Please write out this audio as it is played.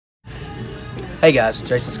Hey guys,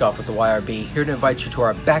 Jason Scoff with the YRB, here to invite you to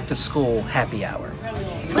our back to school happy hour.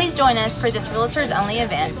 Please join us for this Realtors Only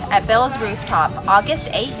event at Belle's Rooftop, August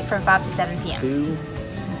 8th from 5 to 7 p.m.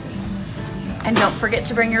 And don't forget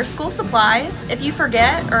to bring your school supplies. If you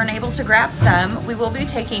forget or are unable to grab some, we will be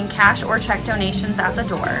taking cash or check donations at the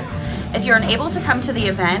door. If you're unable to come to the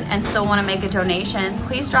event and still want to make a donation,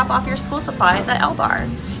 please drop off your school supplies at L Bar.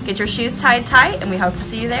 Get your shoes tied tight, and we hope to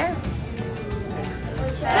see you there.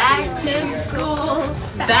 Back to school,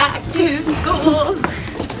 back to school.